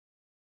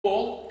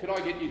Paul, could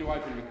I get you to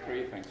open with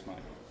prayer? Thanks, mate.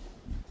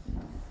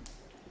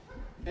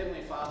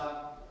 Heavenly Father,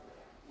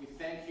 we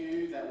thank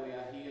you that we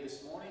are here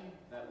this morning,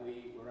 that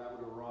we were able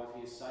to arrive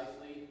here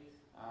safely.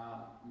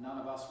 None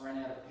of us ran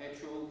out of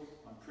petrol.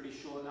 I'm pretty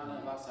sure none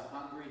of us are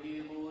hungry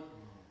here, Lord.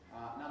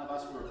 None of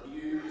us were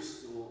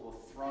abused or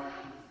thrown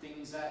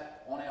things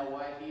at on our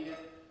way here.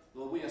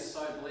 Lord, we are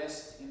so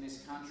blessed in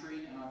this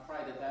country, and I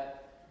pray that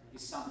that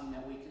is something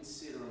that we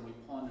consider and we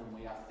ponder and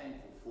we are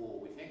thankful for.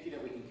 We thank you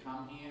that we can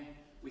come here.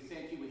 We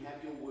thank you we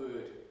have your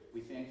word.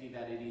 We thank you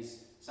that it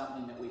is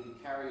something that we can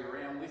carry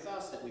around with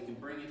us, that we can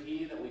bring it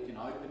here, that we can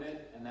open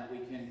it, and that we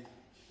can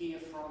hear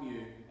from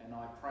you. And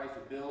I pray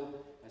for Bill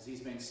as he's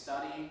been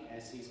studying,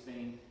 as he's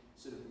been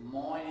sort of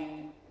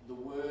mining the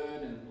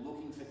word and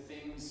looking for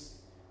things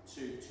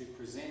to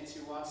present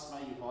to us.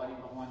 May you hide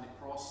him behind the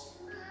cross.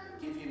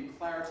 Give him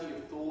clarity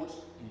of thought.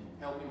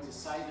 Help him to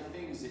say the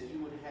things that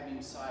you would have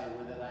him say,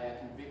 whether they are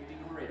convicting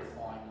or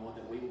edifying, Lord,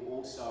 that we will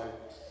also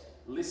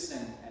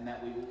listen and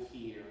that we will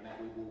hear and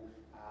that we will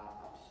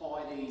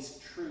apply these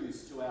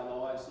truths to our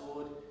lives,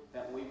 Lord,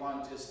 that we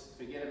won't just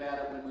forget about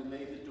it when we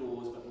leave the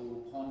doors, but we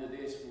will ponder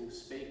this, we'll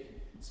speak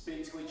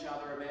to each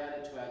other about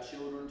it, to our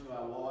children, to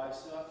our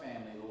wives, to our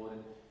family, Lord,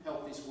 and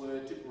help this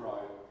word to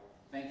grow.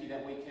 Thank you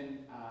that we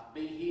can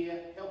be here.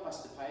 Help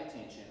us to pay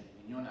attention.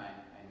 In your name,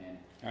 amen.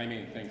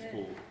 Amen. Thanks,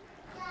 Paul.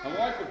 And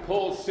like what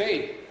Paul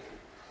said,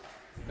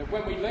 that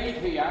when we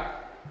leave here,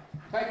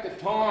 take the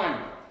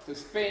time to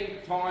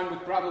spend time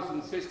with brothers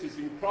and sisters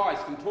in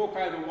Christ and talk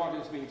over what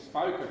has been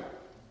spoken.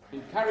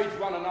 Encourage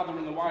one another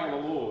in the way of the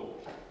Lord.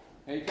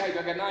 Okay,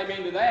 got an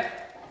amen to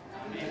that?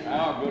 Amen.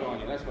 Oh, good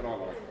on you. That's what I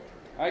like.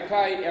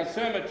 Okay, our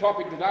sermon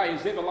topic today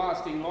is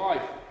everlasting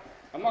life.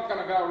 I'm not going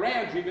to go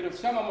around you, but if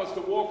someone was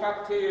to walk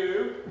up to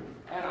you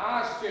and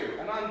ask you,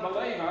 an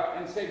unbeliever,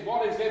 and said,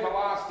 what is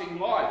everlasting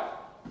life?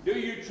 Do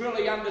you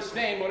truly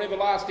understand what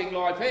everlasting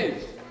life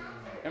is?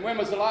 And when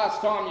was the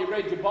last time you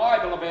read your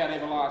Bible about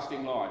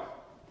everlasting life?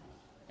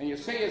 And you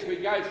see, as we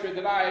go through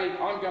today,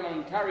 I'm going to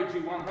encourage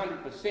you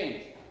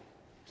 100%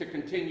 to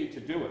continue to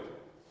do it.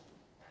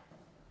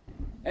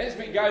 As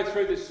we go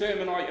through this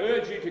sermon, I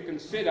urge you to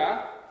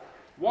consider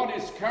what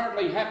is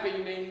currently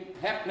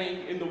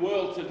happening in the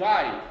world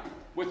today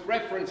with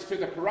reference to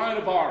the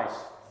coronavirus.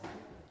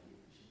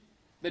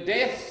 The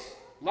deaths,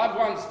 loved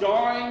ones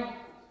dying,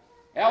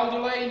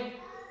 elderly,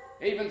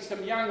 even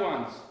some young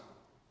ones.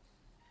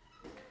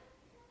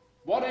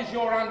 What is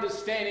your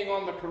understanding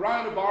on the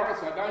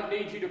coronavirus? I don't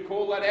need you to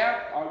call that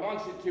out. I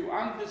want you to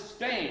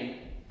understand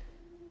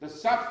the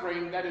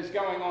suffering that is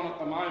going on at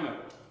the moment.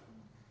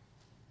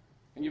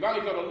 And you've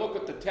only got to look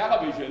at the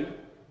television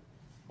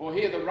or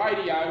hear the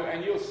radio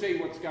and you'll see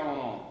what's going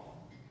on.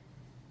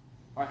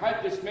 I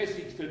hope this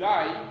message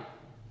today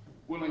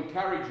will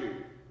encourage you.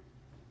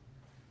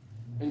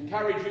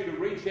 Encourage you to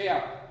reach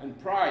out and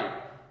pray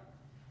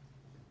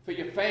for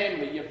your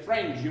family, your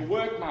friends, your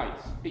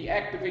workmates. Be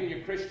active in your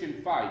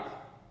Christian faith.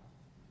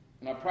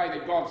 And I pray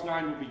that God's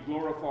name will be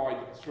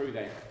glorified through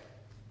that.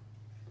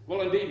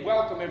 Well, indeed,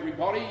 welcome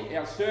everybody.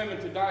 Our sermon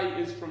today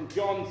is from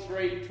John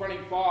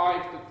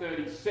 3:25 to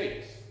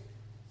 36.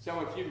 So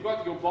if you've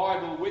got your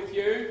Bible with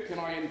you, can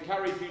I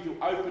encourage you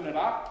to open it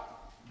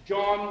up?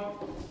 John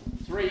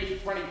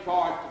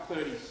 3:25 to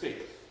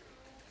 36.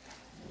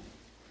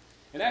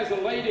 And as a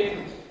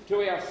lead-in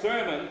to our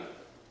sermon,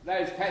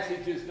 those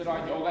passages that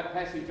that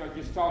passage I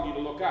just told you to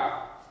look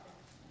up,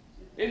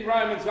 in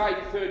Romans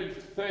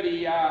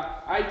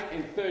 8:38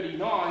 and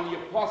 39, the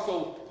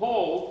Apostle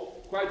Paul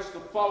quotes the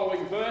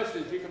following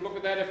verses. You can look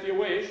at that if you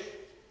wish.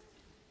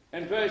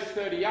 In verse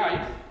 38,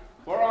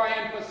 for I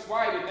am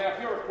persuaded. Now,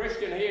 if you're a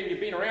Christian here and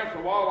you've been around for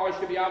a while, I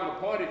should be able to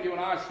point at you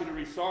and ask you to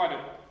recite it.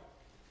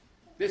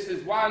 This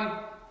is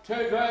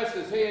two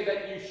verses here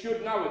that you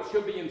should know. It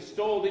should be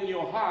installed in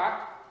your heart,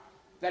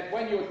 that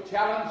when you're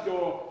challenged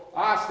or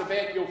asked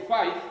about your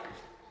faith,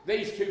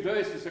 these two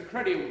verses are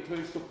critical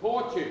to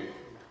support you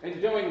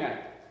in doing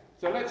that.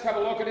 So let's have a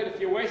look at it if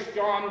you wish.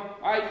 John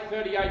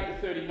 8:38 to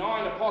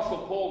 39, Apostle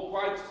Paul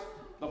quotes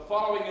the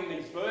following in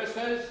these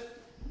verses.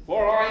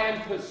 For I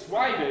am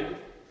persuaded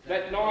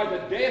that neither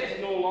death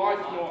nor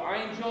life nor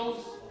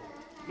angels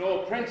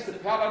nor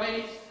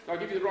principalities, did I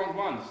give you the wrong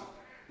ones?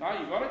 No,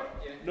 you got it?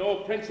 Yeah.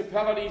 Nor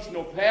principalities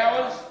nor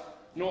powers,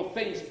 nor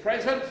things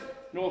present,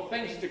 nor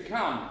things to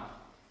come,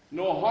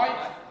 nor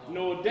height,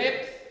 nor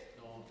depth,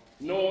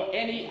 nor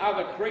any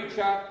other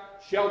creature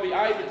shall be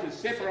able to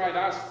separate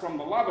us from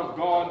the love of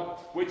God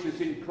which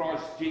is in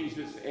Christ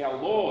Jesus our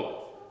Lord.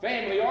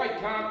 Family, I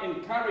can't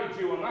encourage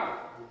you enough.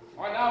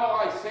 I know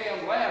I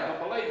sound loud,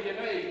 but believe you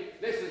me,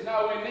 this is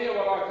nowhere near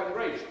what I can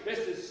reach. This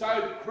is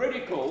so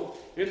critical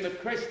in the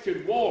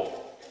Christian walk.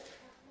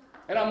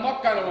 And I'm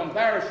not going to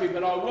embarrass you,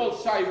 but I will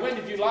say, when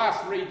did you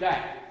last read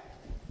that?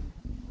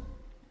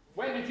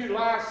 When did you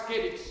last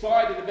get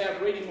excited about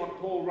reading what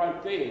Paul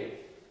wrote there?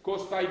 Of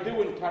course, they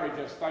do encourage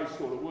us, those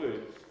sort of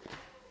words.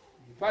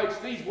 Folks,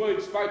 these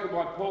words spoken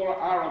by Paul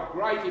are of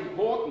great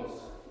importance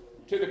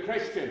to the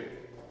Christian.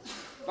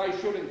 They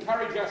should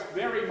encourage us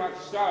very much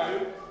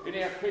so in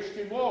our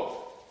Christian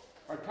walk.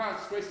 I can't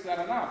stress that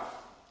enough.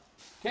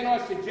 Can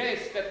I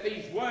suggest that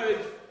these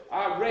words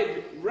are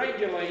read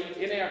regularly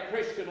in our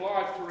Christian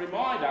life to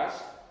remind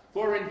us,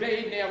 for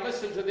indeed, now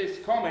listen to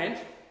this comment,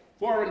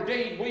 for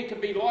indeed we can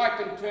be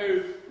likened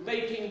to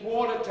leaking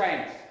water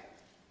tanks.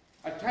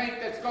 A tank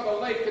that's got a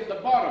leak at the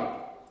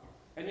bottom.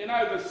 And you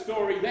know the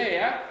story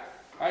there,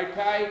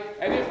 okay?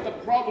 And if the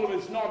problem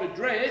is not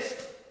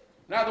addressed,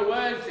 in other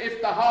words,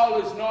 if the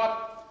hole is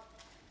not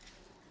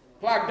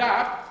plugged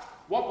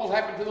up, what will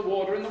happen to the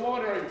water in the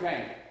watering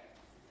tank?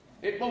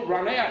 It will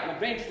run out and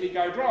eventually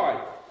go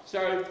dry.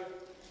 So,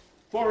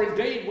 for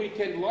indeed we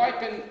can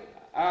liken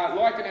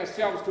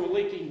ourselves to a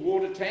leaking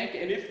water tank,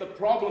 and if the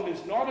problem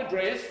is not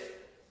addressed,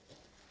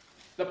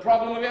 the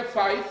problem of our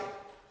faith,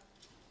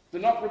 the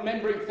not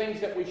remembering things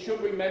that we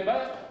should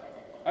remember,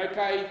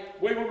 okay,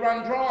 we will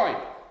run dry.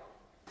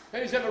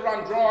 Who's ever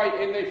run dry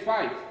in their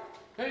faith?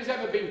 Who's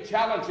ever been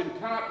challenged and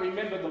can't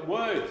remember the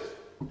words?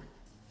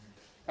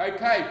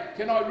 Okay,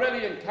 can I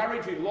really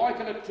encourage you,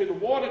 liken it to the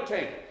water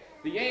tank?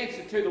 The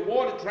answer to the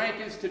water tank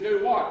is to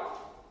do what?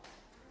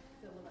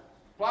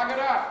 Plug it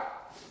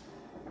up.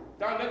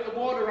 Don't let the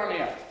water run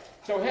out.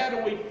 So how do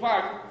we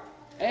plug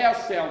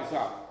ourselves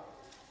up?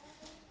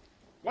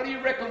 What do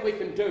you reckon we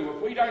can do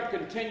if we don't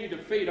continue to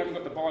feed? I haven't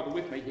got the Bible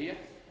with me here.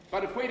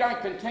 But if we don't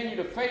continue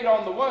to feed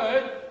on the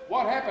Word,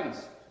 what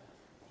happens?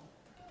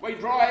 We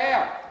dry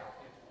out.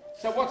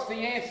 So what's the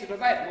answer to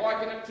that?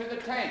 Liken it to the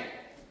tank.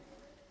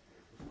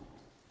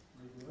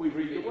 We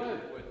read the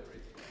Word.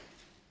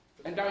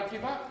 And don't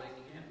give up.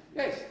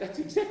 Yes, that's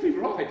exactly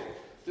right.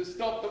 To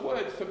stop the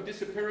words from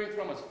disappearing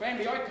from us.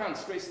 Family, I can't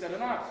stress that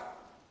enough.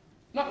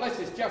 Not unless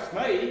it's just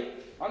me.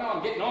 I know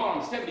I'm getting on,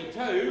 I'm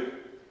 72.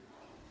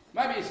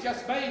 Maybe it's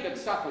just me that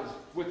suffers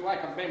with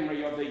lack of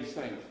memory of these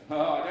things.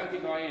 Oh, I don't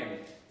think I am.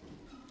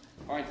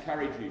 I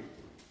encourage you.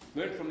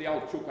 Learn from the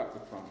old chook up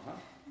the front, huh?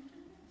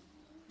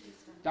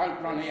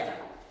 Don't run out.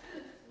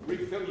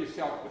 Refill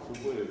yourself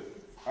with the Word.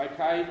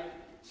 Okay?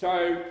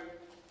 So,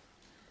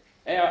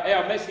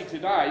 our message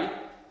today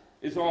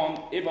is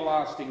on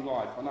everlasting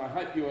life, and I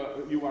hope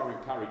you are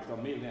encouraged.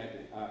 I mean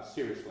that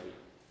seriously.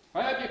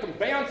 I hope you can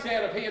bounce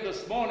out of here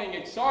this morning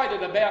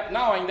excited about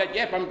knowing that,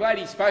 yep, I'm glad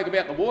he spoke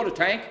about the water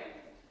tank,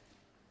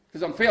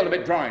 because I'm feeling a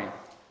bit drained.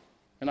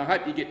 And I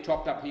hope you get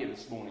topped up here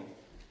this morning.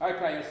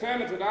 Okay, our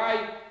sermon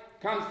today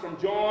comes from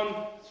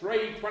John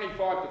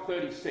 3:25 to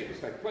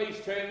 36. So please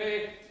turn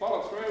there,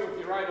 follow through if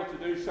you're able to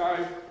do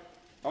so.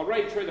 I'll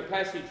read through the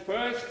passage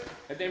first,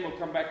 and then we'll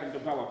come back and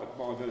develop it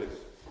by verse.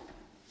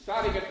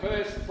 Starting at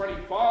verse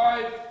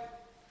 25.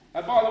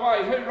 And by the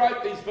way, who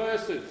wrote these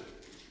verses?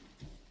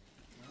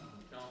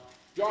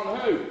 John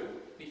who?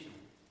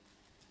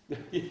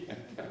 Yeah.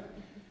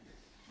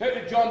 Who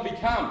did John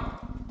become?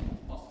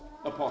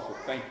 Apostle.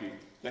 Thank you.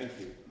 Thank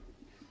you.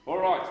 All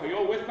right, so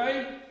you're with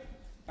me?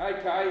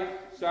 Okay,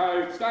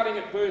 so starting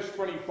at verse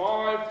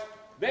 25.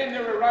 Then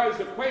there arose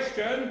a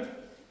question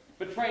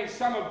between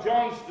some of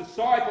John's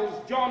disciples.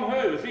 John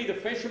who? Is he the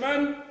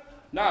fisherman?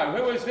 No,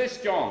 who is this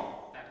John?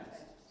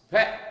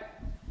 Baptist.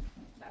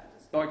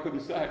 I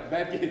couldn't say it.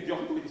 Baptist.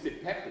 John would have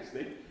said Baptist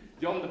then.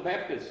 John the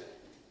Baptist.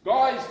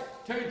 Guys,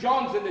 two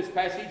Johns in this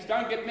passage.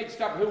 Don't get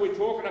mixed up who we're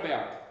talking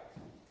about.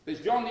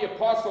 There's John the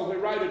Apostle who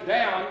wrote it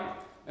down,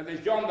 and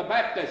there's John the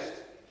Baptist,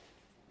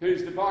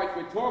 who's the bloke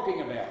we're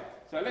talking about.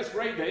 So let's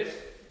read this.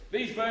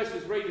 These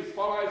verses read as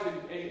follows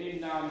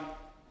in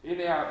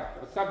our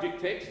subject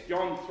text,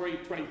 John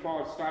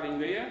 3:25, starting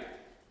there.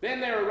 Then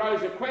there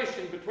arose a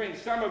question between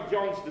some of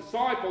John's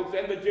disciples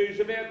and the Jews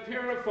about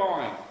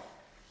purifying.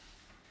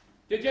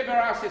 Did you ever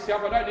ask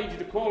yourself, I don't need you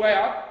to call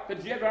out, but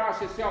did you ever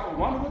ask yourself, I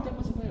wonder what that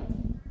was about?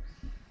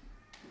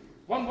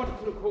 Wonder what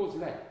could have caused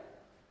that?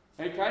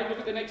 Okay, look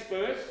at the next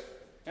verse.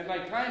 And they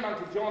came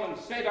unto John and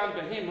said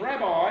unto him,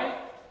 Rabbi,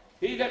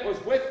 he that was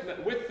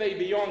with thee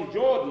beyond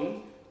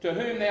Jordan, to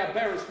whom thou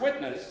bearest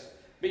witness,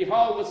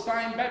 behold, the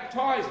same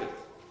baptizeth,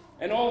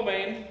 and all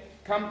men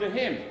come to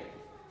him.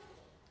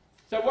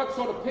 So what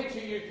sort of picture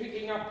are you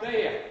picking up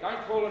there?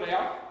 Don't call it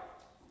out.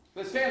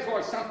 It sounds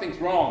like something's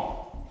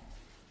wrong.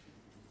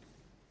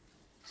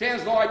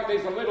 Sounds like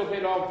there's a little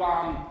bit of,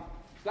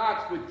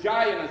 starts with J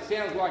and it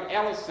sounds like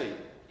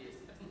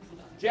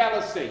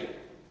jealousy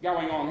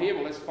going on here.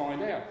 Well, let's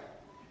find out.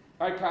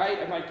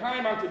 Okay, and they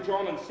came unto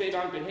John and said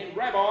unto him,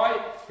 Rabbi,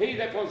 he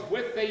that was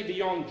with thee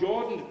beyond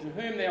Jordan, to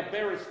whom thou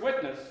bearest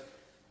witness,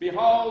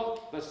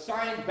 behold, the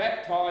same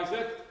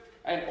baptizeth,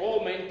 and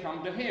all men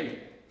come to him.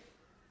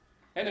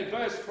 And in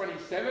verse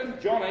 27,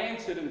 John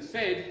answered and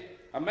said,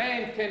 a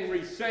man can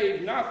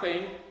receive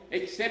nothing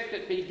except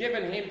it be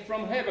given him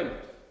from heaven.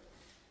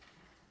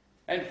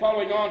 And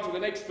following on to the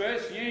next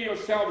verse, ye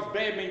yourselves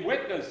bear me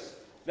witness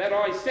that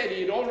I said.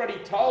 He had already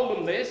told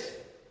them this,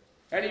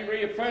 and he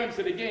reaffirms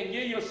it again.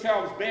 Ye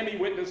yourselves bear me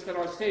witness that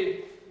I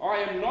said, I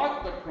am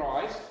not the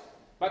Christ,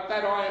 but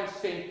that I am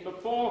sent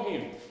before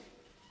him.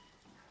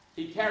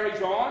 He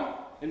carries on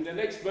in the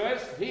next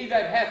verse, he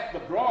that hath the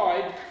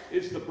bride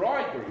is the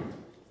bridegroom,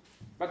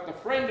 but the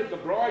friend of the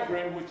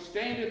bridegroom which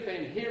standeth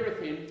and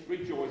heareth him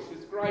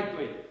rejoiceth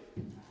greatly.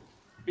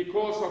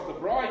 because of the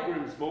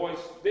bridegroom's voice,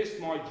 this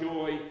my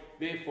joy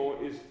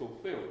therefore is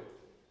fulfilled.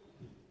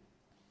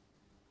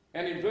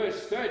 And in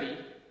verse 30,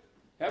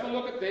 have a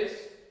look at this.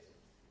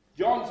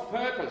 John's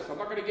purpose. I'm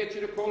not going to get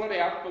you to call it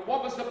out, but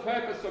what was the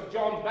purpose of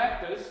John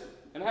Baptist?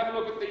 And have a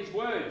look at these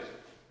words.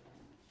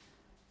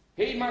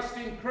 He must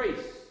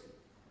increase,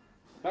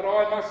 but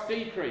I must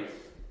decrease.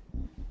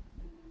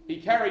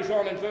 He carries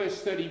on in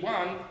verse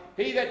 31,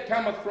 he that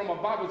cometh from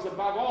above is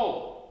above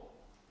all.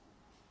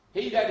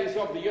 He that is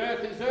of the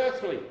earth is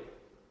earthly,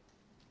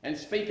 and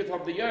speaketh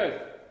of the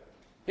earth.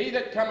 He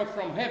that cometh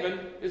from heaven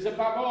is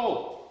above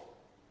all.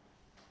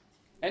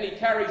 And he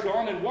carries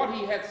on, and what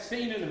he hath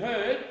seen and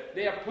heard.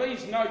 Now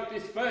please note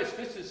this verse.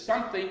 This is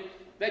something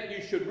that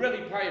you should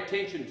really pay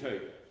attention to.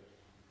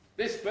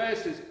 This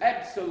verse is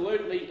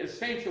absolutely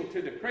essential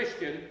to the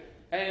Christian.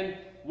 And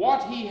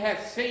what he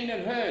hath seen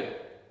and heard.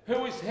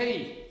 Who is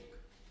he?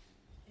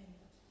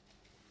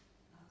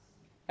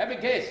 Have a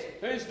guess.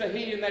 Who's the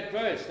he in that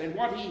verse? And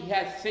what he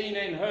hath seen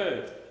and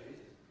heard?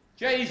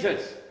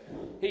 Jesus.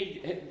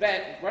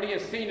 What he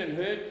has seen and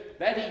heard,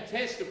 that he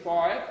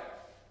testifieth,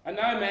 and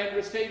no man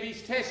receive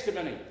his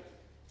testimony.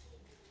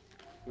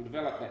 We'll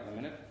develop that in a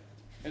minute.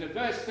 And in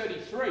verse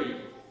 33,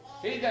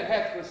 he that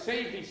hath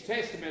received his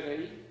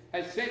testimony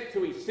has set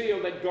to his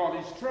seal that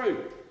God is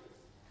true.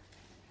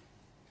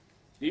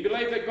 Do you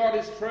believe that God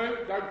is true?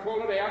 Don't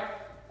call it out.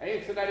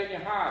 Answer that in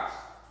your hearts.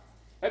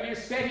 Have you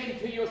set him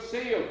to your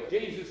seal,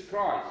 Jesus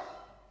Christ?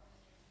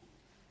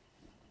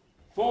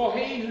 For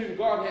he whom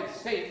God hath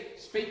sent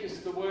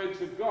speaketh the words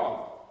of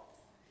God.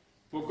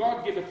 For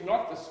God giveth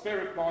not the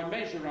Spirit by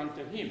measure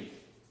unto him.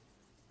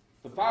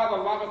 The Father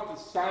loveth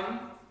the Son,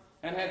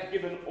 and hath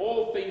given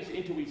all things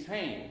into his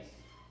hands.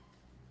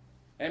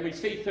 And we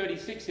see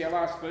 36, our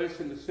last verse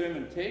in the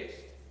sermon text.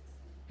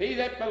 He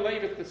that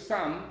believeth the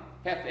Son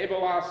hath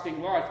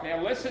everlasting life.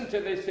 Now listen to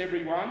this,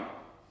 everyone,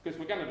 because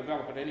we're going to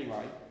develop it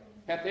anyway.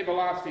 Hath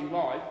everlasting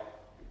life.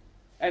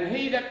 And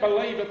he that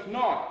believeth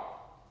not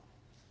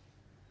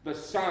the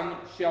Son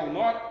shall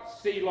not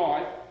see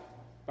life,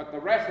 but the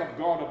wrath of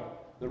God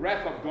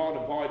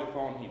abideth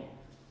on him.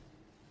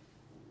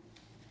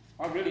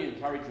 I really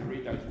encourage you to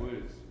read those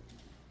words.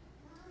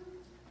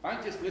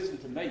 Don't just listen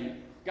to me.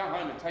 Go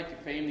home and take your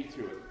family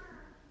through it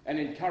and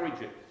encourage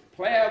it.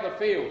 Plough the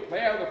field,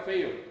 plough the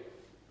field.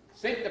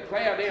 Sink the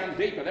plough down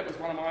deeper. That was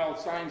one of my old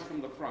sayings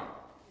from the front.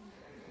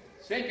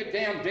 Sink it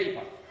down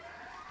deeper.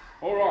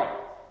 All right.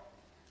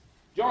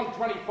 John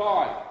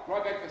 25,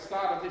 right back at the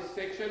start of this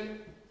section.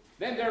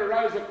 Then there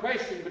arose a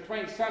question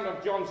between some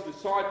of John's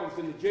disciples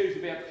and the Jews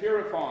about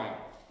purifying.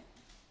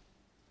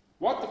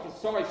 What the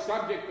precise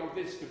subject of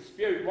this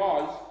dispute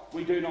was,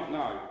 we do not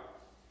know.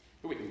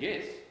 But we can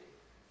guess.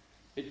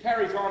 It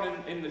carries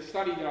on in the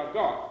study that I've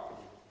got.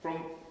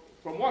 From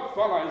what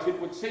follows, it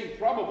would seem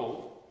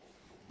probable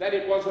that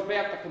it was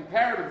about the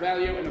comparative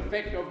value and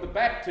effect of the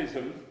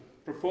baptism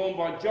performed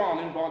by John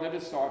and by the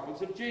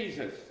disciples of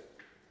Jesus.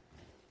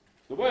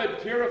 The word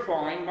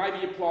purifying may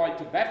be applied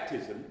to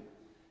baptism,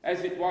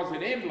 as it was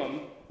an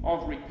emblem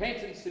of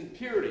repentance and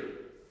purity,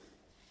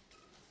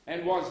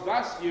 and was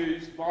thus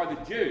used by the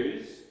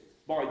Jews,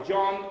 by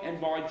John and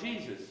by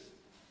Jesus.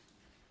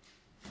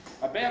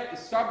 About the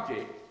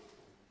subject,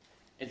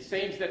 it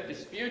seems that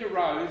dispute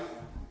arose,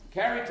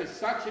 carried to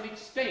such an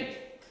extent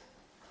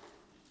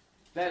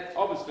that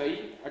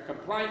obviously a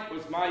complaint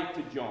was made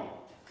to John.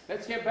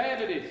 That's how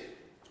bad it is.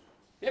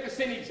 You ever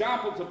seen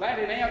examples of that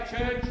in our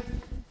church?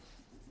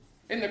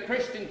 In the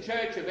Christian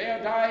church of our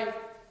day?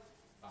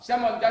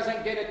 Someone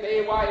doesn't get it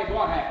their way, and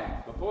what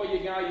happens? Before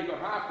you know, you've got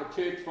half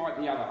the church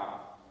fighting the other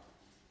half.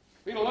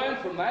 We're going to learn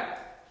from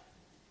that,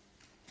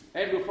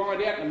 and we'll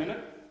find out in a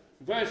minute.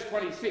 Verse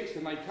 26,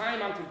 and they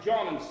came unto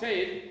John and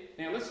said,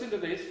 now listen to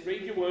this,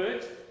 read your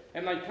words.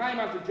 And they came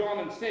unto John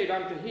and said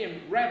unto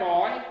him,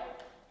 Rabbi,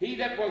 he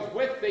that was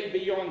with thee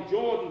beyond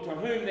Jordan, to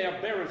whom thou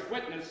bearest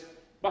witness,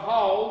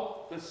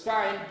 behold, the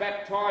same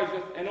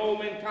baptizeth, and all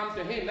men come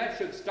to him. That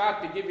should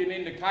start to give you an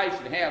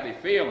indication of how they're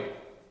feeling.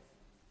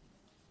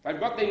 They've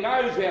got their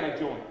nose out of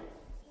joint.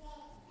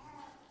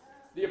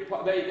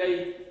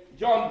 The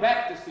John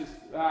Baptist's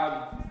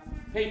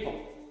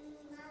people,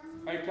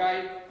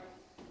 okay?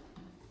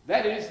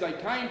 That is, they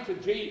came to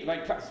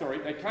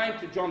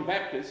John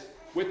Baptist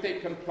with their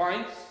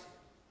complaints,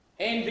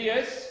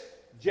 envious,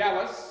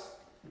 jealous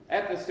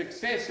at the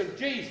success of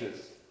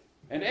Jesus,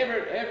 and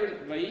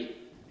evidently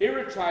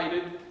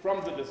irritated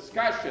from the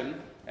discussion,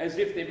 as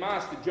if their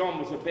master John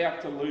was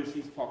about to lose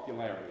his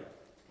popularity.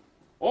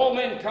 All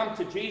men come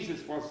to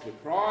Jesus was the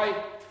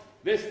cry.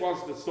 This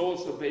was the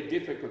source of their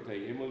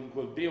difficulty, and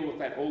we'll deal with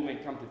that. All men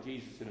come to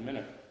Jesus in a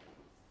minute.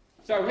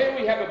 So here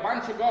we have a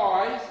bunch of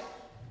guys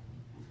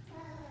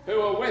who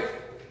are with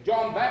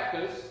John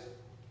Baptist.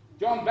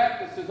 John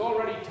Baptist has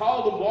already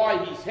told them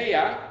why he's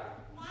here,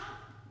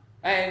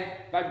 and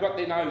they've got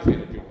their nose out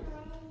of joint.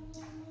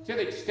 To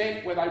the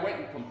extent where they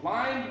went and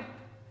complained,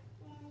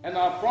 and they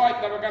were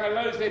frightened they were going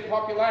to lose their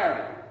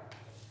popularity.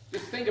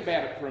 Just think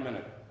about it for a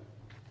minute.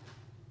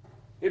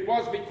 It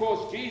was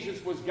because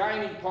Jesus was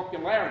gaining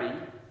popularity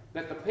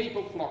that the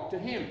people flocked to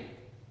him.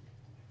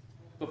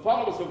 The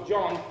followers of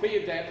John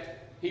feared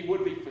that he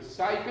would be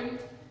forsaken,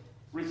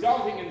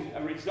 resulting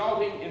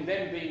in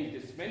them being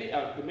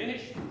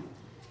diminished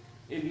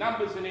in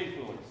numbers and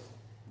influence.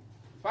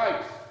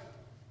 Folks,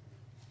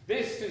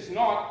 this is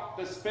not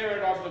the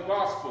spirit of the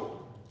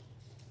gospel.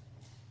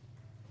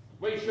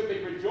 We should be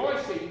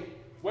rejoicing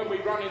when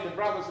we run into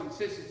brothers and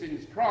sisters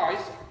in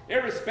Christ,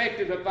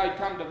 irrespective if they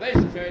come to this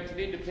church, an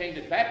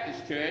independent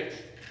Baptist church,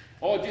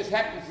 or just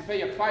happens to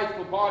be a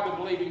faithful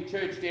Bible-believing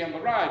church down the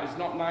road, is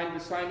not named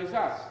the same as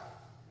us.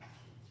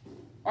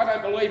 I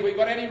don't believe we've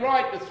got any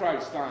right to throw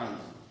stones.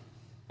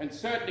 And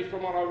certainly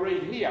from what I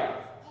read here,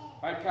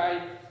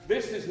 okay,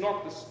 this is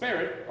not the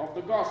spirit of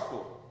the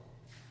gospel.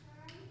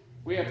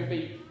 We are to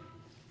be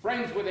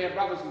friends with our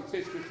brothers and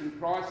sisters in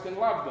Christ and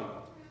love them.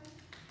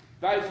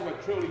 Those who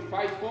are truly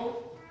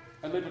faithful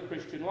and live a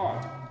Christian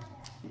life.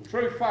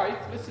 True faith,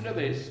 listen to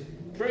this,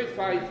 true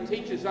faith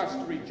teaches us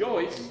to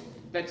rejoice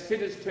that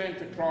sinners turn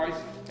to Christ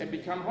and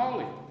become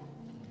holy.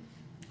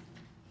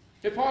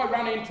 If I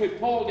run into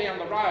Paul down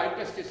the road,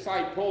 let's just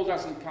say Paul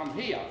doesn't come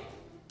here,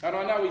 and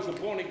I know he's a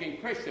born-again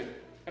Christian,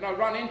 and I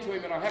run into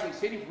him and I haven't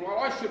seen him for a while,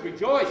 I should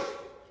rejoice.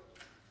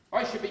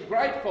 I should be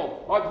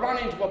grateful. I've run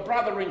into a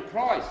brother in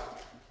Christ.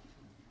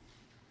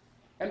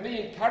 And be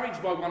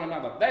encouraged by one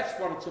another. That's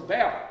what it's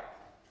about.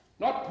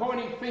 Not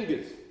pointing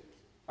fingers.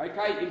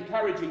 Okay,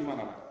 encouraging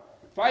one another.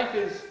 Faith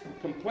is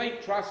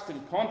complete trust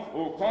and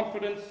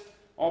confidence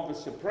of the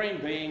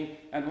Supreme Being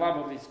and love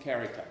of his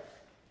character.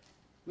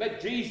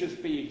 Let Jesus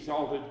be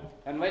exalted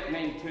and let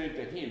men turn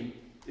to him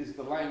is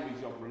the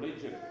language of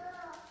religion.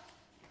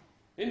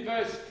 In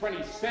verse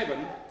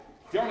 27,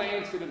 John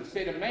answered and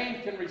said, a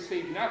man can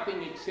receive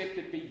nothing except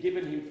it be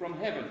given him from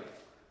heaven.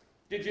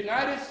 Did you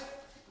notice?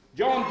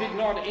 John did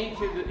not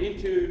enter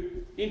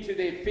into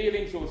their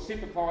feelings or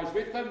sympathise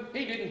with them.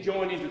 He didn't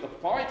join into the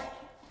fight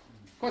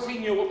because he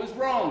knew it was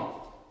wrong.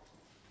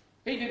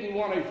 He didn't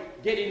want to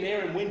get in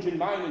there and whinge and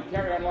moan and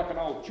carry on like an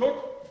old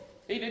chook.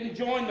 He didn't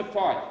join the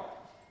fight.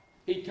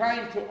 He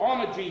came to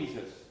honour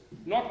Jesus,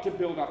 not to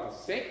build up a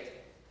sect.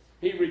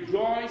 He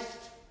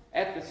rejoiced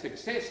at the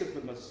success of the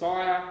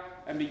Messiah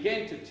and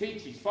began to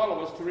teach his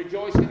followers to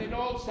rejoice in it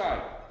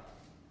also.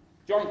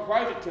 John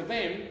quoted to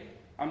them,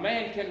 a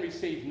man can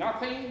receive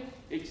nothing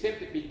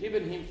except it be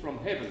given him from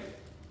heaven.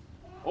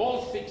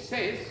 All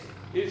success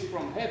is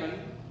from heaven.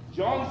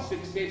 John's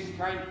success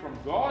came from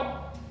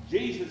God.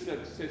 Jesus'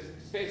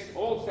 success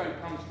also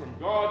comes from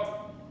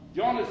God.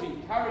 John is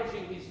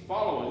encouraging his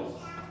followers,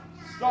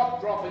 stop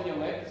dropping your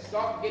left,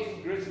 stop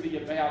getting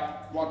grizzly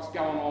about what's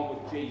going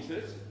on with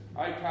Jesus,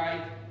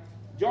 okay?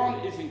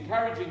 John is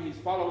encouraging his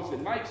followers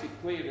and makes it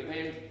clear to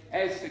them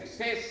as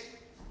success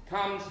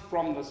comes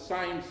from the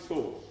same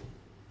source.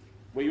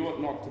 We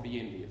ought not to be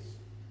envious.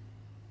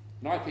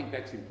 And I think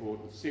that's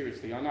important,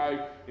 seriously. I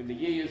know in the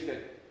years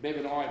that Bev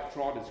and I have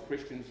tried as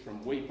Christians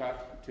from Weipa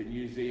to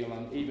New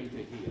Zealand, even to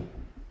here,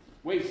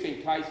 we've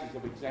seen cases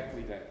of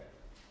exactly that.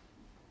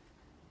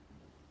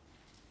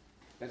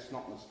 That's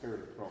not in the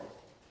spirit of Christ.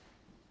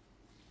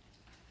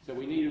 So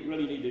we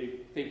really need to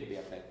think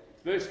about that.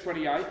 Verse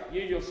 28,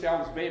 you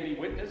yourselves bear me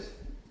witness.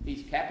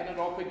 He's capping it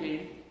off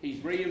again.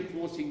 He's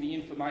reinforcing the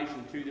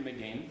information to them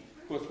again.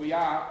 Because we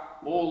are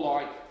all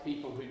like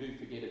people who do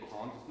forget at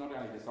times. It's not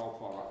only this old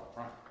fella up the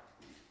front.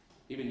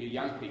 Even you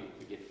young people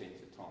forget things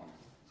at times.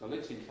 So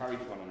let's encourage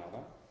one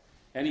another.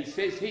 And he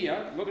says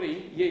here, look at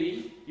him,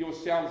 ye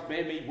yourselves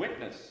bear me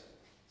witness,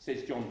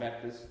 says John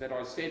Baptist, that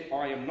I said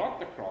I am not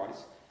the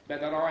Christ, but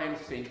that I am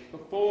sent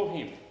before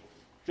him.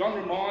 John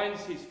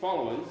reminds his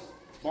followers,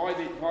 by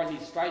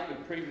his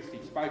statement previously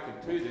spoken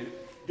to them,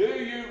 do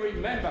you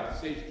remember,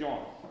 says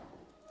John,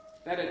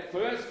 that at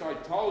first I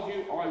told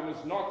you I was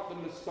not the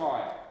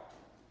Messiah?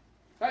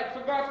 They'd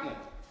forgotten it.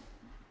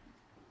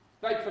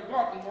 They'd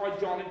forgotten why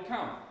John had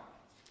come.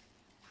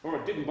 Or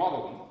it didn't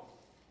bother them.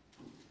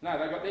 No,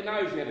 they got their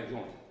nose out of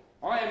joint.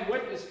 I am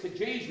witness to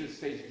Jesus,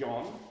 says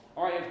John.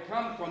 I have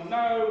come for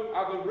no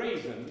other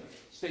reason,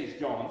 says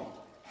John,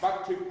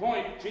 but to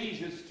point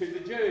Jesus to the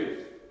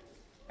Jews,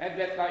 and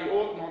that they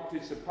ought not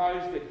to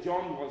suppose that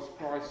John was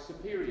Christ's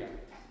superior.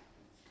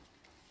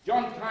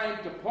 John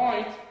came to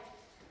point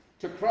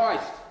to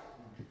Christ.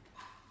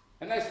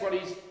 And that's what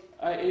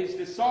his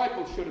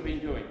disciples should have been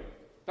doing.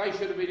 They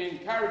should have been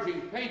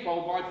encouraging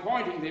people by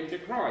pointing them to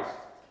Christ.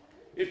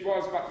 It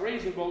was but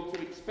reasonable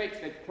to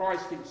expect that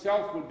Christ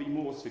himself would be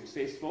more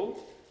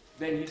successful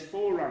than his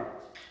forerunners.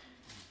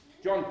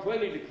 John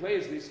clearly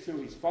declares this to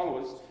his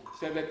followers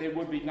so that there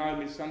would be no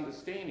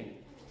misunderstanding.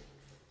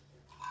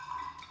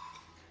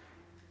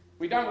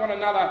 We don't want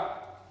another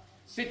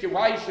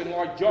situation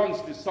like John's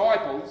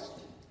disciples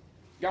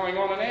going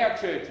on in our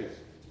churches.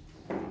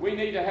 We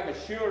need to have a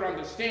sure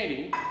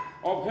understanding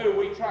of who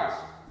we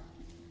trust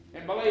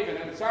and believe in.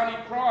 And it's only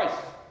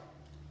Christ.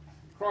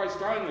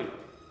 Christ only.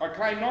 I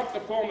came not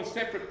to form a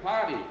separate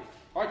party.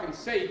 I can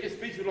see, just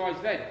visualise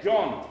that.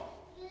 John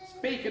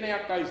speaking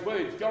out those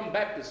words. John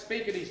Baptist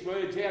speaking his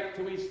words out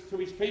to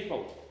his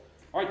people.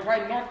 I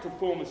came not to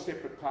form a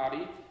separate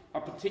party,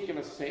 a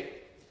particular sect,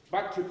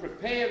 but to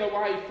prepare the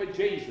way for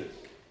Jesus.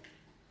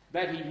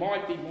 that he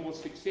might be more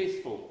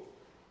successful,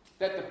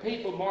 that the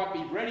people might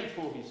be ready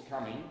for his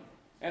coming,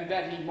 and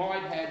that he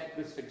might have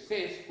the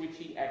success which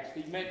he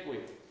actually met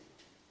with.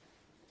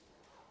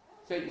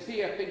 So you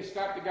see how things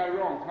start to go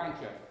wrong, can't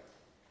you?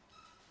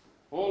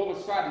 All of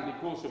a sudden,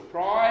 because of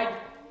pride,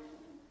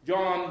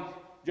 John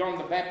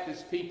the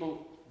Baptist's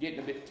people getting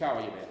a bit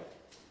toey about it.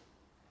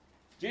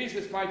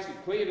 Jesus makes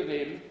it clear to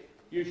them,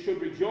 you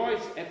should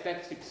rejoice at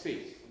that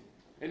success.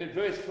 And in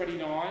verse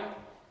 29,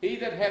 he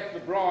that hath the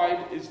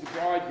bride is the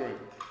bridegroom.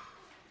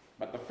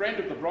 But the friend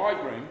of the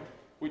bridegroom,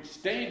 which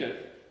standeth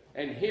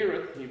and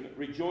heareth him,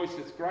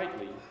 rejoiceth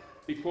greatly,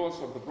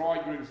 because of the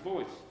bridegroom's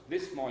voice.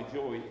 This my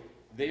joy,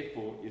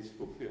 therefore, is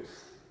fulfilled.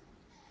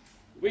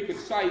 We could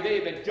say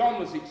there that John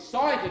was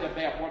excited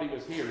about what he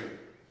was hearing.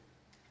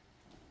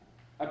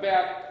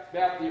 About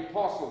the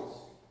apostles.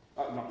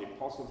 Not the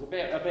apostles,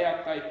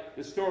 about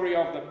the story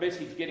of the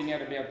message getting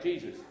out about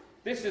Jesus.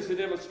 This is an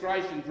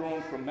illustration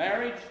drawn from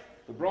marriage.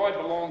 The bride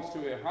belongs to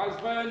her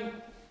husband.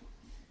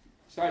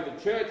 So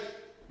the church,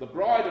 the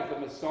bride of the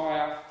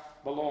Messiah,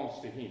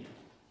 belongs to him.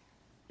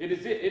 It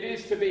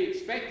is to be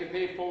expected,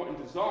 therefore, and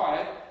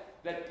desired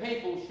that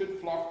people should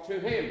flock to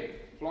him,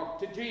 flock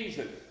to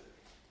Jesus.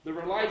 The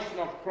relation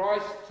of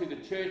Christ to the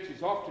church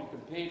is often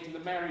compared to the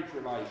marriage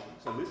relation.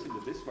 So listen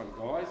to this one,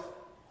 guys.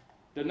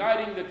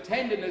 Denoting the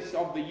tenderness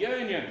of the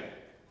union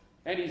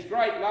and his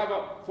great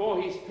love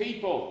for his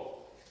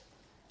people.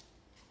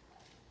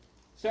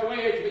 So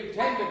we are to be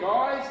tender,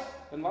 guys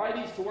and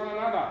ladies, to one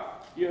another.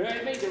 You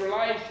heard me? The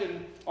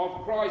relation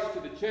of Christ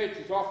to the church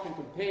is often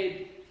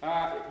compared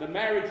the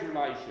marriage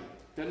relation,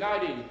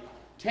 denoting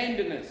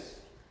tenderness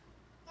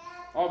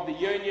of the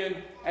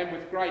union and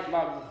with great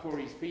love for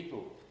his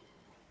people.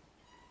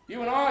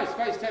 You and I are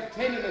supposed to have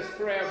tenderness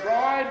for our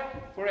bride,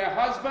 for our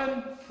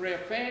husband, for our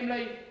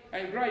family,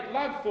 and great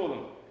love for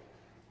them.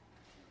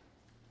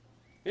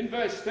 In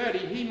verse 30,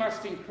 he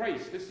must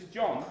increase. This is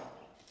John.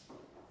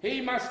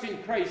 He must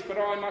increase, but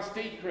I must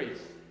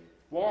decrease.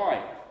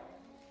 Why?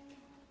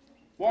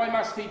 Why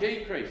must he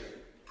decrease?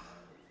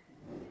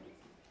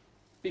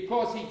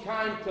 Because he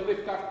came to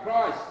lift up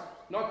Christ,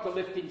 not to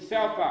lift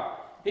himself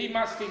up. He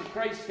must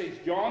increase, says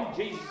John.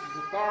 Jesus'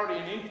 authority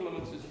and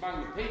influences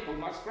among the people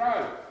must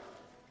grow.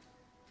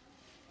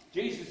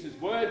 Jesus'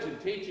 words and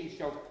teaching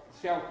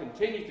shall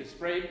continue to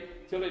spread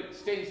till it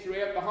extends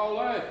throughout the whole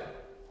earth.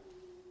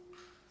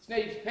 It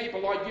needs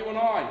people like you and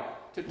I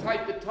to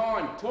take the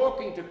time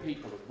talking to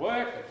people at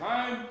work, at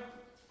home,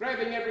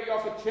 grabbing every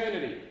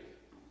opportunity.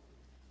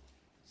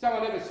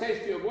 Someone ever says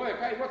to you at work,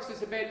 hey, what's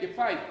this about your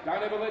faith?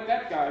 Don't ever let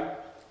that go.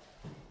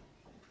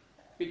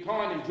 Be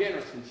kind and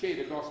generous and share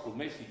the gospel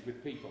message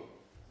with people.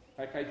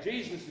 Okay,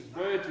 Jesus'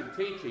 words and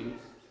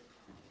teachings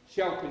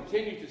shall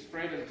continue to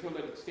spread until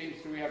it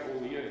extends throughout all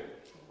the earth.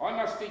 I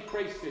must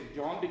decrease, said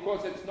John,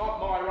 because it's not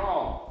my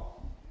role.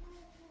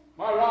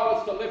 My role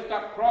is to lift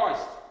up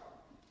Christ,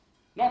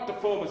 not to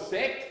form a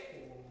sect,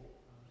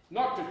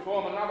 not to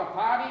form another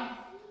party,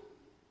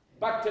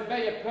 but to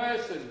be a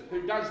person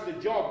who does the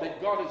job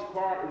that God has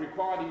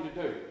required him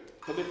to do,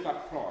 to lift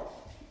up Christ.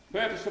 The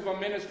purpose of our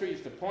ministry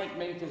is to point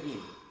men to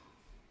him.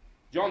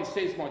 John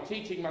says, my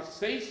teaching must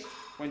cease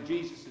when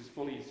Jesus is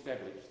fully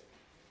established.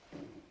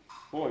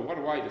 Boy, what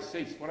a way to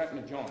cease. What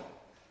happened to John?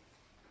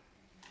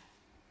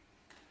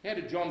 How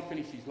did John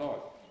finish his life?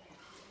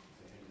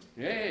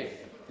 Yeah,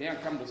 down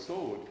come the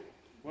sword.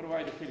 What a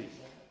way to finish.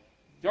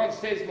 John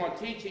says, my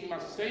teaching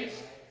must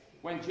cease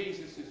when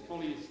Jesus is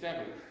fully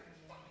established.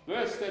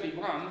 Verse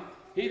 31,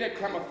 he that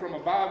cometh from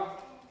above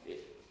is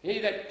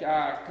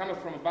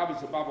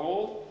above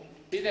all.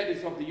 He that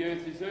is of the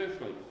earth is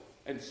earthly,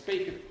 and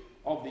speaketh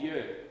of the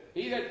earth.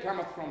 He that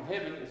cometh from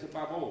heaven is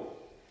above all.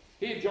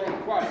 Here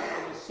John quotes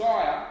the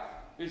Messiah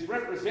is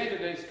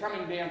represented as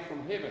coming down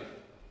from heaven.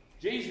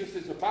 Jesus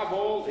is above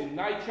all in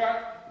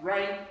nature,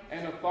 rank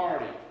and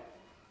authority.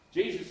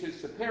 Jesus is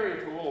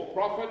superior to all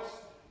prophets,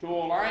 to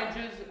all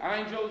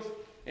angels,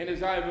 and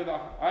is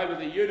over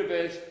the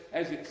universe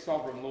as its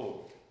sovereign Lord.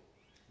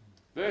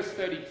 Verse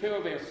 32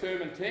 of our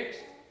sermon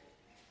text,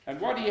 and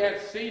what he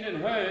hath seen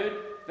and heard,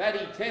 that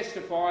he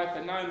testifieth,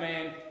 and no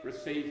man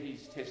receive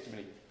his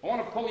testimony. I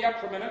want to pull you up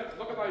for a minute,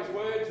 look at those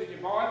words in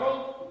your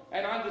Bible,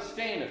 and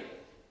understand it.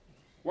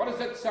 What does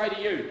it say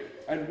to you?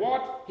 And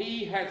what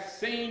he hath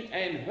seen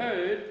and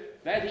heard,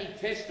 that he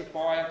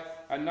testifieth,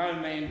 and no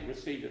man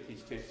receiveth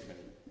his testimony.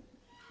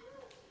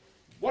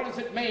 What does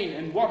it mean,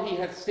 and what he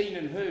hath seen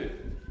and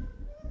heard?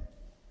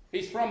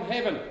 He's from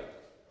heaven.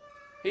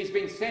 He's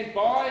been sent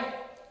by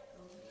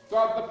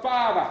God the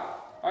Father.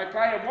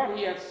 Okay, and what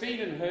he hath seen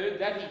and heard,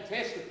 that he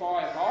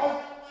testifieth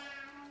of,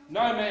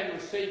 no man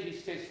received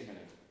his testimony.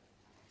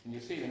 And you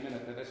see in a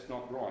minute that that's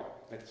not right,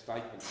 that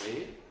statement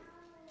there.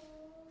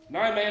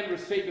 No man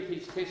receiveth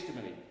his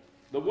testimony.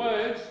 The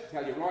words,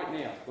 tell you right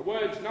now, the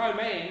words no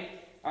man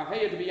are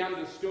here to be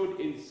understood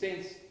in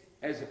sense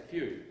as a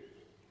few.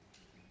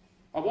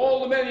 Of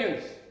all the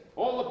millions,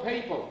 all the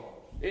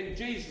people in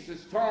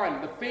Jesus'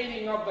 time, the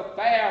feeding of the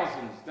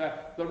thousands,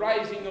 the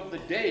raising of the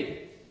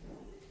dead,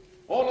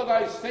 all of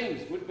those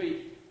things would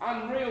be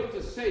unreal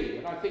to see,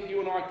 and I think you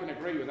and I can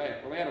agree with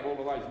that. Well, out of all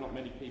of those, not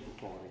many people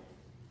followed him.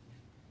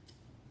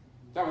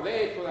 They were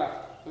there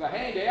for the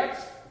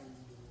handouts,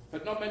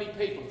 but not many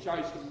people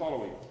chose to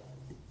follow him.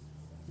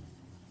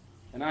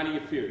 And only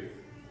a few.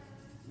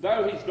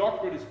 Though his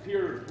doctrine is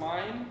pure and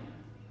plain,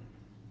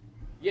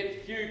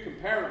 yet few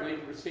comparably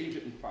received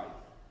it in faith.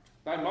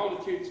 Though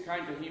multitudes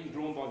came to him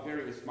drawn by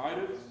various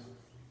motives,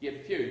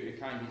 yet few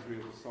became his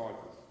real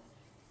disciples.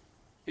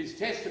 His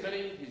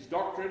testimony, his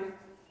doctrine,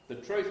 the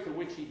truth to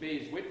which he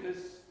bears witness,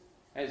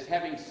 as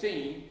having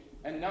seen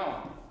and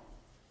known.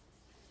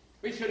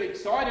 We should be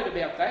excited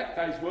about that,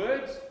 those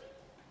words.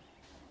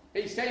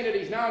 He's seen it,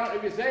 he's known it,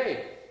 he was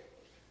there.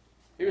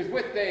 He was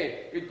with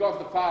God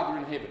the Father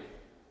in heaven.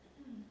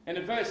 And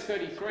in verse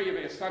 33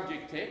 of our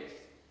subject text,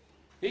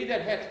 he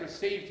that hath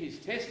received his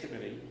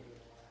testimony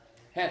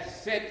hath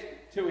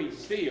set to his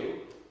seal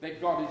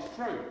that God is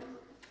true.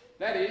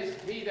 That is,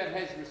 he that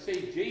has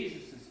received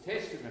Jesus'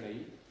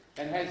 testimony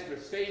and has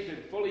received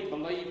and fully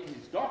believed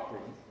his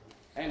doctrine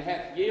and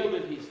hath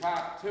yielded his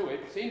heart to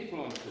its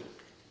influences.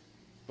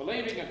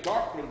 Believing a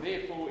doctrine,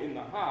 therefore, in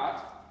the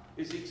heart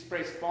is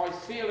expressed by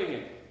sealing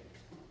it,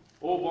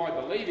 or by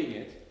believing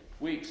it,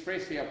 we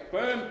express our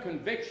firm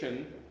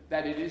conviction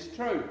that it is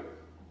true,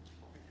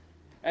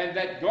 and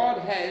that God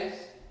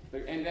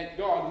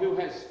who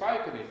has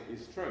spoken it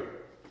is true.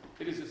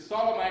 It is a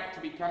solemn act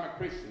to become a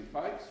Christian,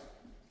 folks.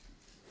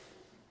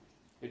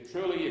 It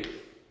truly is.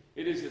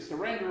 It is a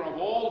surrender of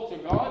all to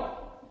God,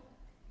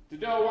 to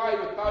do away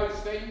with those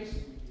things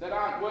that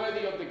aren't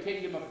worthy of the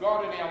kingdom of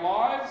God in our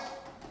lives,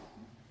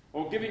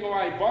 or giving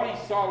away body,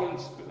 soul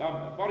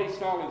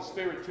and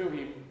spirit to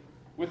him,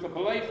 with the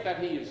belief that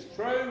he is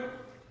true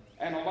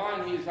and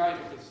alone he is able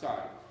to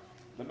save.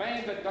 The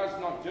man that does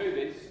not do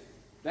this,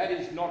 that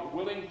is not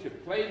willing to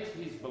pledge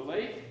his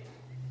belief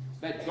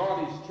that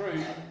God is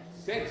true,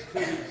 sets to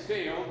his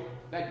seal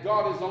that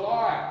God is a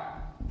liar.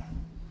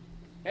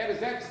 How does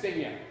that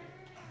sting you?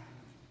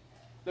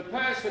 The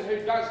person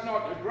who does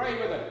not agree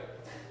with it,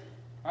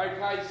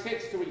 okay,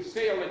 sets to his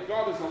seal that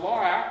God is a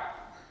liar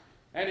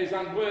and is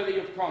unworthy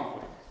of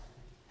confidence.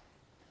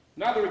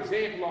 Another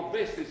example of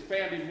this is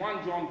found in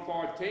 1 John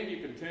 5:10. You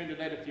can turn to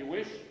that if you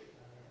wish.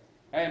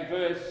 And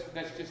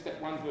that's just that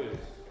one verse,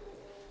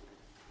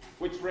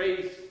 which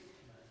reads,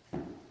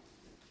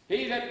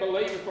 he that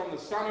believeth on the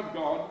Son of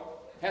God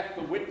hath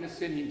the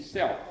witness in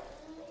himself.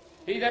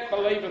 He that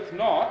believeth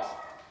not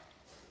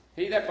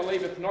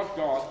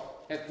God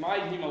hath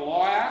made him a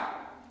liar,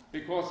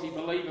 because he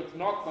believeth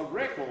not the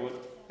record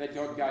that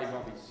God gave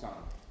of his Son.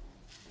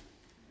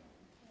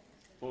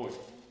 Boy,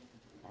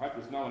 I hope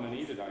there's no one in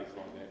here today who's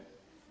like that.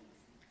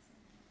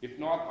 If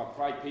not, I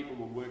pray people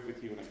will work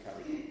with you and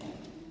encourage you.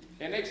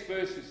 Our next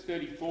verse is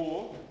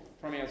 34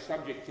 from our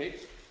subject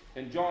text,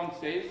 and John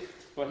says,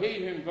 for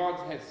he whom God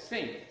hath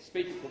sent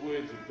speaketh the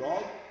words of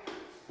God,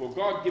 for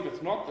God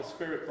giveth not the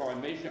Spirit by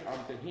measure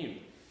unto him.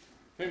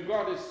 Whom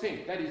God has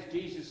sent, that is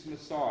Jesus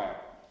Messiah.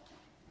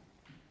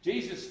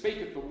 Jesus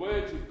speaketh the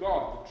words of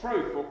God, the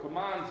truth or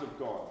commands of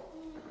God.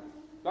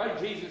 Though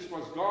Jesus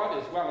was God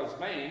as well as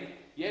man,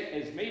 yet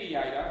as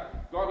mediator,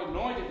 God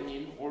anointed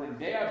him or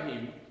endowed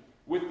him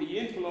with the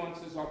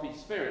influences of his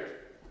Spirit,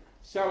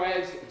 so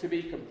as to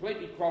be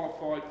completely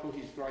qualified for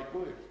his great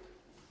work.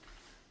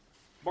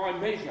 By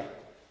measure.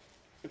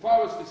 If I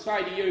was to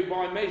say to you,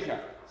 by measure,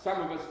 some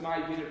of us may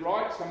get it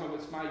right, some of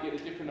us may get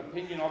a different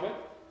opinion of it,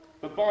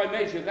 but by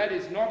measure, that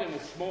is not in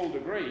a small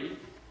degree,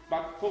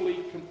 but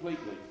fully,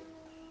 completely.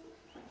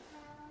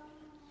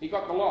 He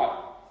got the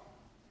light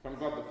from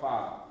God the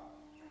Father.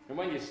 And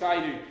when you say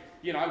to,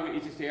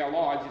 it's just our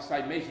lives, you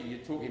say measure, you're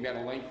talking about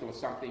a length or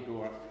something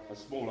or a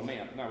small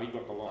amount. No, he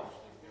got the light.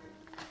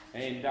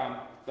 And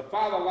the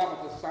Father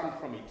loveth the Son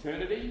from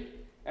eternity,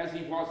 as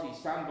he was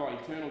his Son by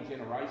eternal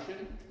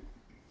generation.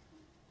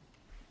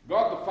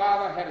 God the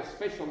Father had a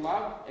special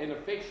love and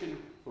affection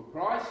for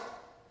Christ,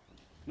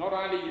 not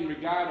only in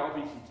regard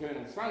of his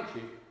eternal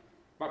sonship,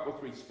 but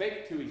with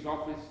respect to his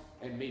office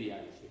and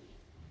mediatorship.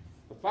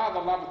 The Father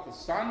loveth the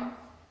Son,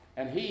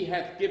 and he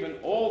hath given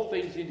all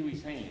things into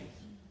his hands.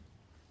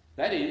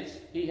 That is,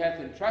 he hath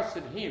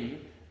entrusted him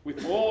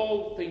with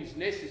all things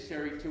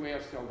necessary to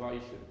our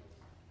salvation.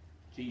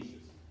 Jesus.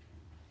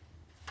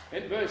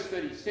 In verse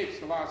 36,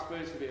 the last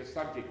verse of our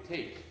subject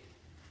text,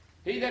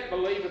 he that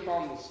believeth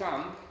on the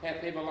Son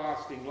hath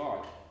everlasting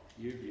life.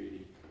 You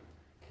beauty.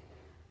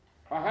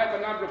 I hope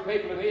a number of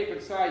people in here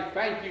could say,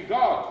 thank you,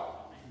 God,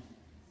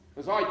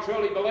 because I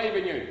truly believe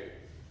in you.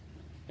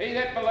 He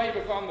that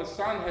believeth on the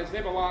Son has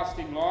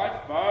everlasting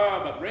life.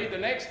 But read the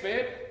next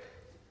bit.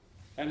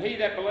 And he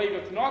that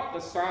believeth not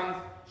the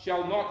Son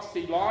shall not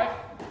see life,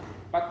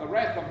 but the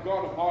wrath of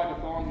God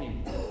abideth on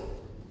him.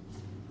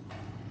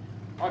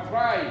 I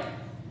pray,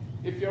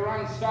 if you're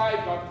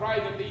unsaved, I pray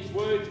that these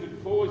words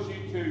would cause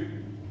you to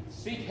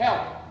seek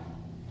help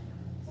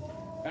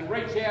and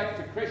reach out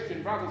to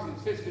Christian brothers and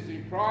sisters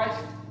in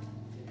Christ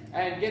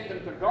and get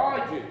them to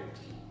guide you.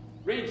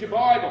 Read your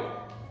Bible.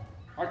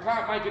 I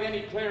can't make it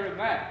any clearer than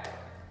that.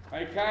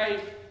 Okay?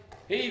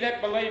 He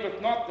that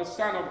believeth not the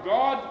Son of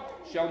God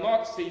shall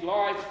not see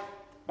life,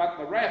 but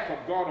the wrath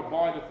of God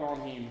abideth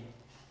on him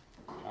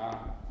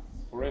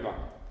forever.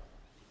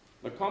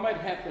 The comet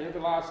hath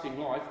everlasting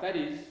life, that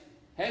is,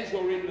 has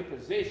or in the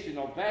possession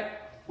of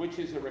that which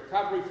is a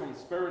recovery from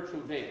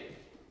spiritual death.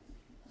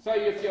 So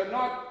if you're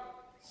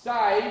not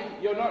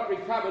saved, you're not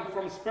recovered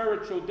from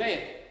spiritual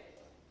death.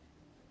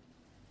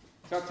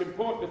 So it's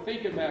important to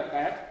think about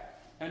that,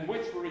 and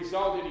which will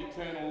result in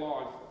eternal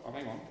life.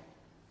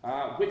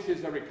 Which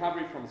is a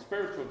recovery from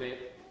spiritual death,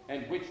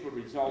 and which will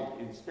result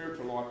in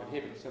spiritual life in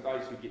heaven, so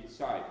those who get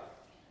saved.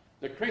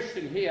 The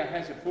Christian here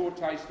has a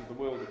foretaste of the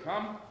world to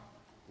come,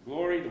 the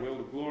world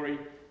of glory,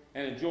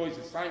 and enjoys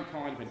the same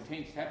kind of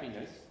intense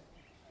happiness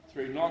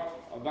through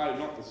although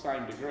not the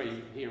same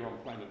degree, here on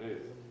planet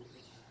Earth.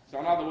 So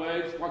in other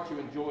words, what you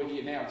enjoy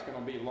here now, it's going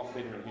to be a lot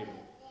better in heaven,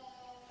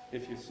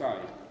 if you're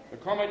saved. The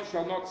comet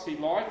shall not see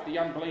life, the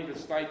unbeliever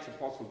states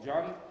Apostle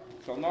John,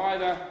 shall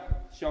neither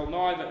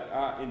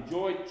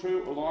enjoy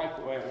true life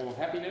or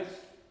happiness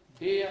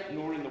here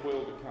nor in the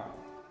world to come.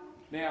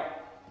 Now,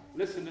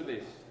 listen to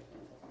this.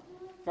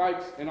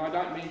 Folks, and I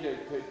don't mean to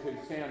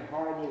sound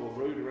horrible or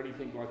rude or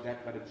anything like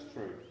that, but it's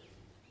true.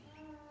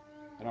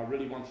 And I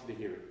really want you to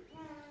hear it.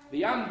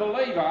 The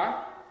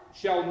unbeliever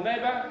shall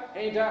never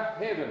enter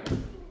heaven.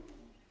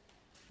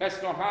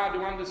 That's not hard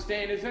to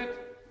understand, is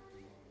it?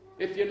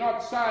 If you're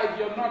not saved,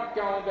 you're not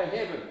going to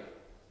heaven.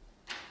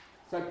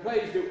 So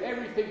please do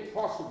everything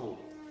possible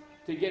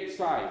to get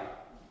saved.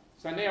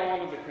 So now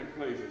on to the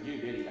conclusion. You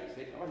get it, I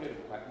said. I heard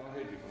it, Platinum. I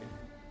heard you,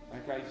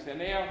 man. Okay, so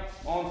now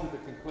on to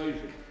the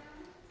conclusion.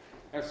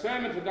 Our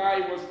sermon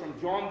today was from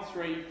John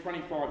 3,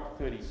 25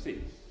 to 36.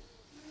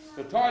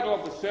 The title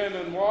of the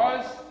sermon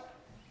was...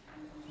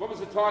 What was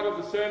the title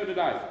of the sermon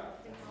today?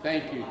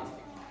 Thank you,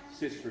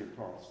 Sister in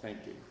Christ.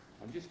 Thank you.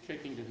 I'm just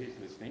checking that he's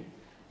listening.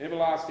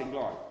 Everlasting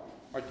life.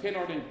 I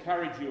cannot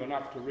encourage you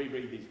enough to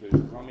reread these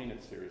verses. I mean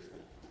it seriously.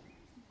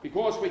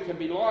 Because we can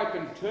be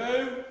likened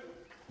to...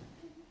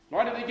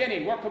 Right at the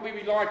beginning, what could we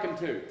be likened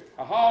to?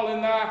 A hole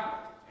in the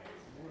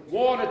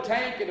water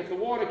tank, and if the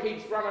water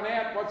keeps running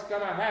out, what's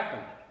going to happen?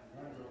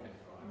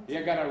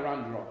 You're going to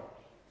run dry.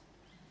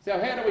 So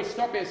how do we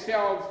stop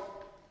ourselves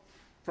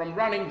from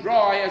running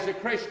dry as a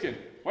Christian?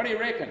 What do you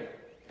reckon?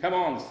 Come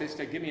on,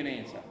 sister, give me an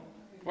answer.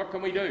 What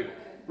can we do?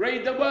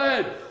 Read the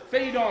Word.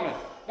 Feed on it.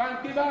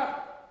 Don't give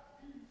up.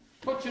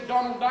 Put your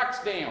Donald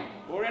Ducks down,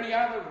 or any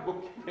other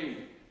book you read.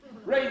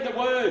 Read the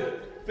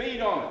Word.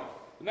 Feed on it.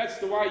 And that's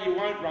the way you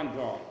won't run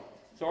dry.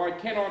 So I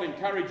cannot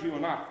encourage you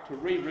enough to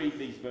reread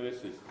these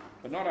verses.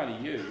 But not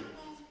only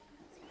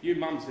you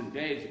mums and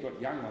dads who've got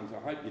young ones, I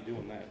hope you're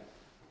doing that.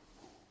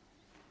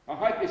 I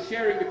hope you're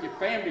sharing with your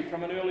family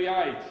from an early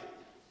age,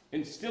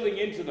 instilling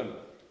into them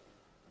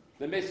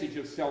the message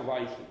of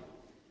salvation.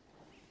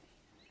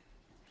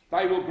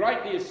 They will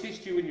greatly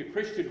assist you in your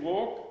Christian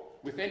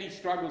walk with any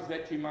struggles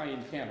that you may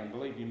encounter. And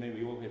believe you me,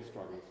 we all have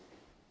struggles.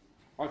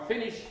 I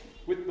finish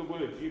with the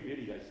words, you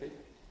beauty, they said.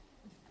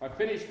 I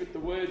finish with the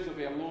words of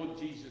our Lord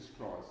Jesus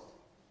Christ,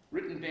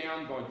 written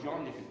down by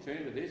John. You can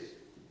turn to this,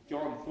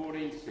 John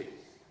 14:6.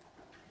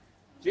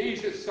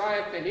 Jesus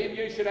saith to him,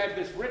 you should have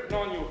this written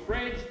on your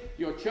fridge.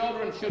 Your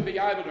children should be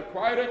able to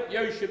quote it.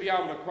 You should be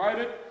able to quote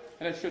it.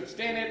 And it should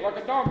stand out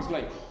like a dog's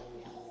leg.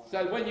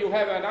 So when you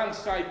have an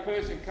unsaved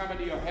person come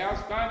into your house,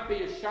 don't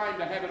be ashamed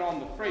to have it on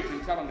the fridge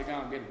and tell them to go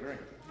and get a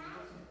drink.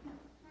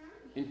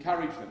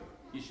 Encourage them.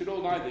 You should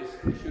all know this.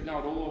 You should know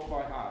it all off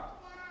by heart.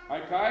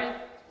 Okay?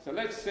 So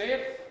let's see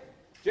it.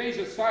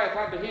 Jesus saith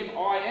unto him,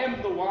 I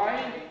am the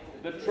way,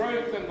 the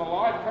truth, and the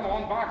life. Come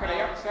on, bark it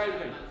out, say with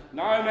me.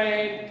 No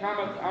man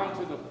cometh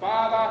unto the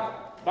Father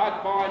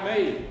but by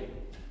me.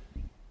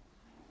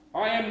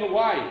 I am the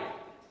way.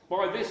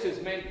 By this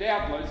is meant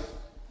doubtless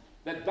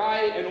that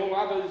they and all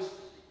others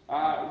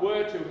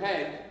were to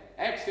have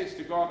access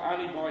to God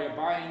only by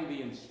obeying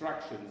the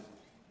instructions.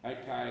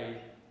 Okay,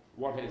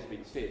 what has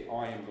been said.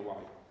 I am the way.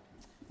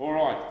 All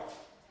right.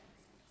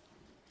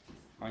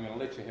 I'm going to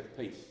let you have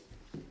peace.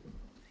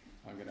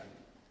 I'm going to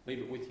leave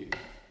it with you.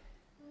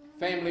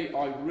 Family,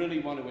 I really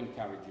want to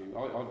encourage you.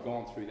 I've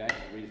gone through that at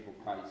a reasonable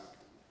pace.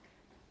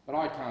 But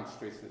I can't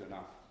stress it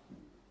enough.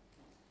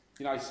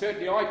 You know,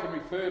 certainly I can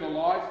refer to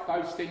life,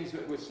 those things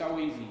that were so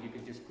easy. You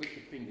could just click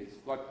your fingers,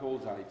 like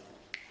Paul's age.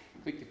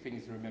 Click your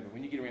fingers and remember.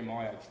 When you get around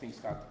my age, things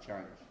start to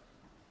change.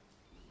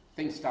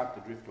 Things start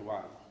to drift away.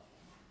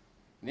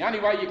 And the only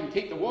way you can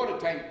keep the water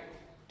tank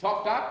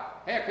topped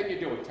up, how can you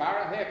do it,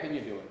 Tara? How can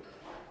you do it?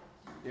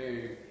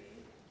 You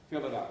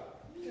fill it up.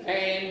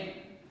 And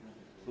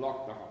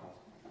lock the hole.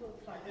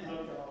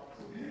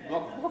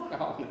 Lock the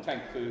hole in the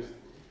tank first.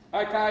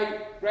 Okay,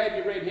 grab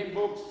your red hymn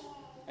books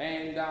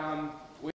and